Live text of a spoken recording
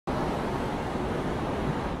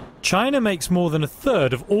China makes more than a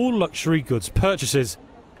third of all luxury goods purchases,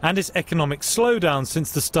 and its economic slowdown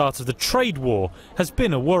since the start of the trade war has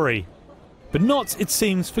been a worry. But not, it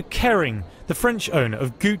seems, for Kering, the French owner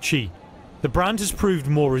of Gucci. The brand has proved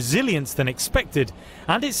more resilient than expected,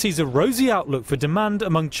 and it sees a rosy outlook for demand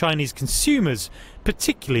among Chinese consumers,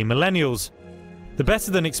 particularly millennials. The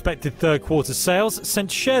better-than-expected third-quarter sales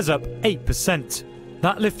sent shares up 8%.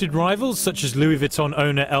 That lifted rivals such as Louis Vuitton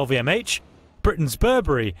owner LVMH, Britain's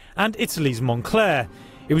Burberry and Italy's Moncler.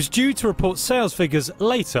 It was due to report sales figures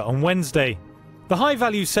later on Wednesday. The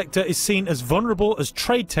high-value sector is seen as vulnerable as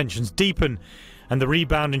trade tensions deepen, and the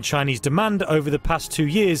rebound in Chinese demand over the past 2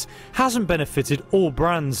 years hasn't benefited all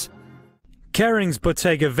brands. Kering's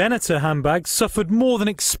Bottega Veneta handbag suffered more than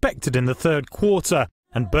expected in the third quarter,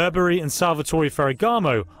 and Burberry and Salvatore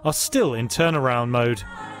Ferragamo are still in turnaround mode.